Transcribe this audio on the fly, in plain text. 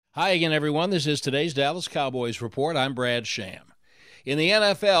Hi again, everyone. This is today's Dallas Cowboys Report. I'm Brad Sham. In the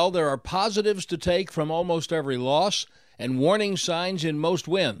NFL, there are positives to take from almost every loss and warning signs in most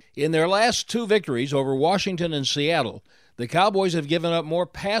wins. In their last two victories over Washington and Seattle, the Cowboys have given up more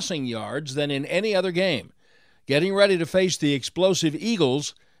passing yards than in any other game. Getting ready to face the explosive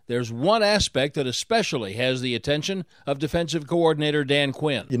Eagles, there's one aspect that especially has the attention of defensive coordinator Dan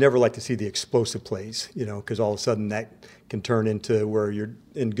Quinn. You never like to see the explosive plays, because all of a sudden that can turn into where you're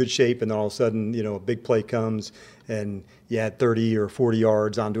in good shape and then all of a sudden, a big play comes and you add 30 or 40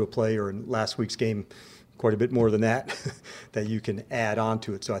 yards onto a play, or in last week's game, quite a bit more than that, that you can add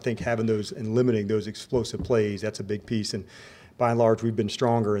onto it. So I think having those and limiting those explosive plays, that's a big piece. And by and large, we've been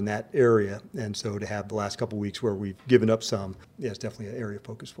stronger in that area. And so to have the last couple of weeks where we've given up some, it's definitely an area of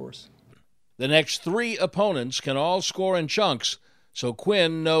focus for us. The next three opponents can all score in chunks, so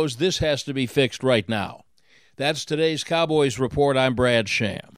Quinn knows this has to be fixed right now. That's today's Cowboys Report. I'm Brad Sham.